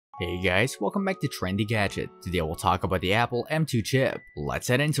Hey guys, welcome back to Trendy Gadget. Today we'll talk about the Apple M2 chip. Let's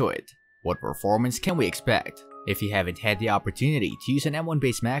head into it. What performance can we expect? If you haven't had the opportunity to use an M1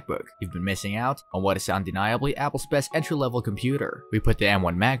 based MacBook, you've been missing out on what is undeniably Apple's best entry-level computer. We put the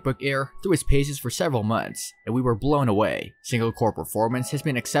M1 MacBook Air through its paces for several months, and we were blown away. Single-core performance has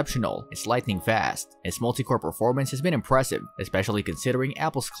been exceptional, it's lightning fast. Its multi-core performance has been impressive, especially considering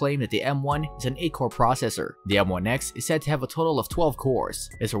Apple's claim that the M1 is an 8-core processor. The M1X is said to have a total of 12 cores.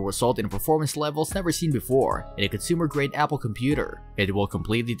 This will result in performance levels never seen before in a consumer-grade Apple computer. It will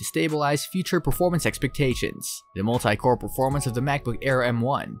completely destabilize future performance expectations. The multi-core performance of the MacBook Air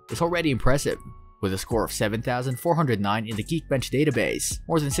M1 is already impressive. With a score of 7,409 in the Geekbench database,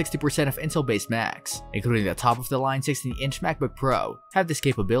 more than 60% of Intel-based Macs, including the top-of-the-line 16-inch MacBook Pro, have this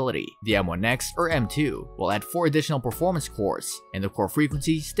capability. The M1X or M2 will add 4 additional performance cores, and the core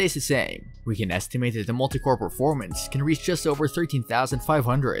frequency stays the same. We can estimate that the multi-core performance can reach just over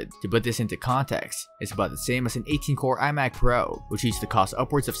 13,500. To put this into context, it's about the same as an 18-core iMac Pro, which used to cost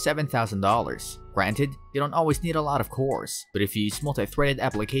upwards of $7,000. Granted, you don't always need a lot of cores, but if you use multi-threaded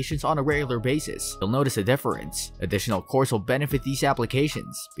applications on a regular basis, you'll notice a difference. Additional cores will benefit these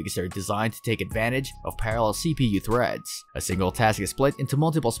applications because they're designed to take advantage of parallel CPU threads. A single task is split into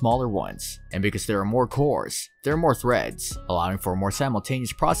multiple smaller ones, and because there are more cores, there are more threads, allowing for more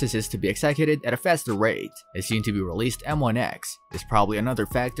simultaneous processes to be executed at a faster rate. The soon-to-be-released M1X is probably another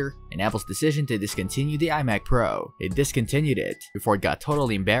factor in Apple's decision to discontinue the iMac Pro. It discontinued it before it got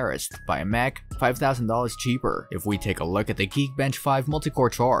totally embarrassed by a Mac $5,000 cheaper. If we take a look at the Geekbench 5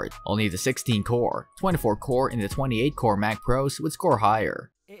 multi-core chart, only the 16-core, 24-core, and the 28-core Mac Pros would score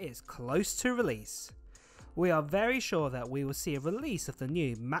higher. It is close to release. We are very sure that we will see a release of the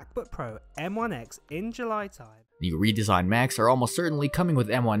new MacBook Pro M1X in July time. New redesigned Macs are almost certainly coming with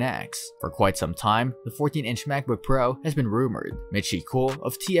M1X. For quite some time, the 14-inch MacBook Pro has been rumored. Mitchie Kuhl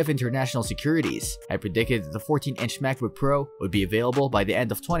of TF International Securities had predicted that the 14-inch MacBook Pro would be available by the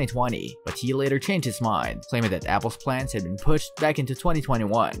end of 2020, but he later changed his mind, claiming that Apple's plans had been pushed back into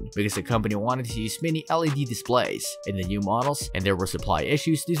 2021 because the company wanted to use mini LED displays in the new models and there were supply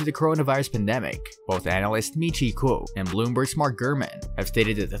issues due to the coronavirus pandemic. Both analyst Mitchie Kuhl and Bloomberg's Mark Gurman have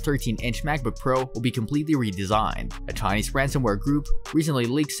stated that the 13-inch MacBook Pro will be completely redesigned. A Chinese ransomware group recently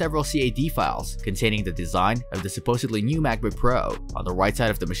leaked several CAD files containing the design of the supposedly new MacBook Pro. On the right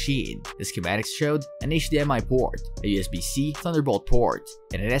side of the machine, the schematics showed an HDMI port, a USB-C Thunderbolt port,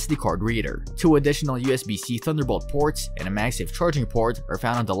 and an SD card reader. 2 additional USB-C Thunderbolt ports and a MagSafe charging port are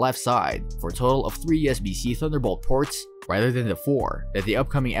found on the left side, for a total of 3 USB-C Thunderbolt ports rather than the 4 that the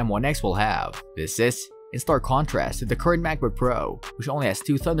upcoming M1X will have. This is in stark contrast to the current MacBook Pro, which only has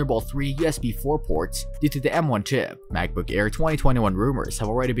 2 Thunderbolt 3 USB 4 ports due to the M1 chip. MacBook Air 2021 rumors have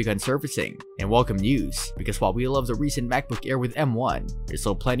already begun surfacing, and welcome news, because while we love the recent MacBook Air with M1, there's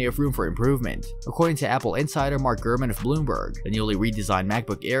still plenty of room for improvement. According to Apple insider Mark Gurman of Bloomberg, the newly redesigned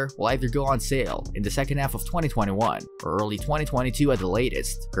MacBook Air will either go on sale in the second half of 2021 or early 2022 at the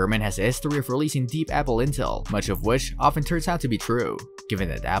latest. Gurman has a history of releasing deep Apple intel, much of which often turns out to be true. Given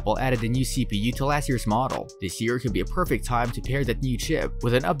that Apple added a new CPU to last year's model, this year could be a perfect time to pair that new chip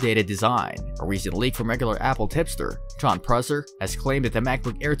with an updated design. A recent leak from regular Apple tipster, John Prosser, has claimed that the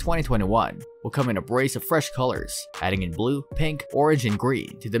MacBook Air 2021 will come in a brace of fresh colors, adding in blue, pink, orange, and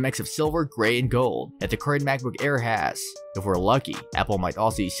green to the mix of silver, gray, and gold that the current MacBook Air has. If we're lucky, Apple might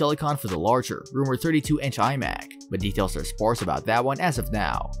also use silicon for the larger, rumored 32-inch iMac, but details are sparse about that one as of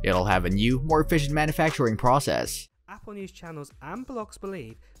now. It'll have a new, more efficient manufacturing process. Apple News channels and blogs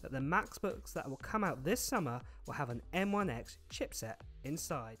believe that the MacBooks that will come out this summer will have an M1X chipset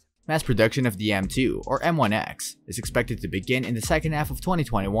inside. Mass production of the M2 or M1X is expected to begin in the second half of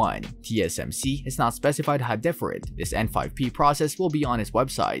 2021. TSMC has not specified how different this N5P process will be on its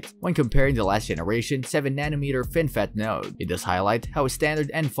website when comparing the last generation 7nm FinFET node. It does highlight how a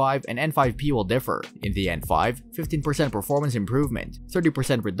standard N5 and N5P will differ. In the N5, 15% performance improvement,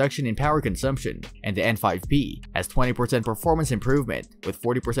 30% reduction in power consumption, and the N5P has 20% performance improvement with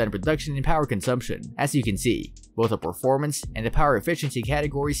 40% reduction in power consumption. As you can see, both the performance and the power efficiency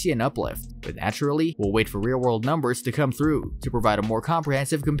categories see an uplift, but naturally, we'll wait for real-world numbers to come through to provide a more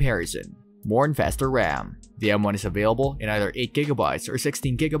comprehensive comparison. More and faster RAM. The M1 is available in either 8GB or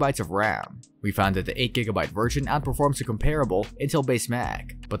 16GB of RAM. We found that the 8GB version outperforms the comparable Intel-based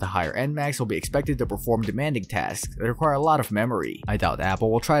Mac, but the higher-end Macs will be expected to perform demanding tasks that require a lot of memory. I doubt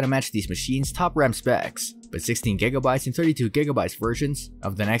Apple will try to match these machines' top RAM specs, but 16GB and 32GB versions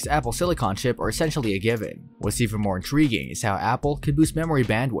of the next Apple Silicon chip are essentially a given. What's even more intriguing is how Apple can boost memory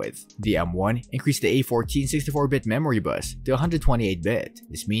bandwidth. The M1 increased the A14 64-bit memory bus to 128-bit.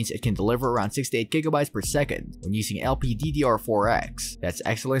 This means it can deliver around 68GB per second second when using LPDDR4X. That's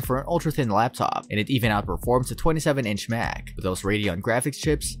excellent for an ultra-thin laptop, and it even outperforms the 27-inch Mac. But those Radeon graphics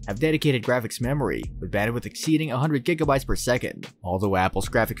chips have dedicated graphics memory, with bandwidth exceeding 100 GB per second. Although Apple's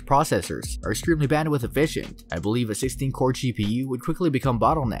graphics processors are extremely bandwidth efficient, I believe a 16-core GPU would quickly become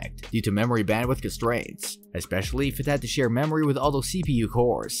bottlenecked due to memory bandwidth constraints, especially if it had to share memory with all those CPU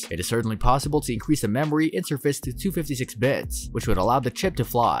cores. It is certainly possible to increase the memory interface to 256 bits, which would allow the chip to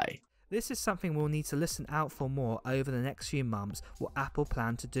fly. This is something we'll need to listen out for more over the next few months, what Apple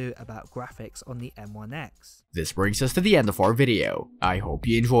plan to do about graphics on the M1X. This brings us to the end of our video. I hope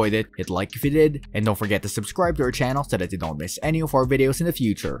you enjoyed it, hit like if you did, and don't forget to subscribe to our channel so that you don't miss any of our videos in the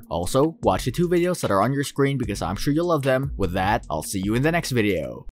future. Also, watch the 2 videos that are on your screen because I'm sure you'll love them. With that, I'll see you in the next video.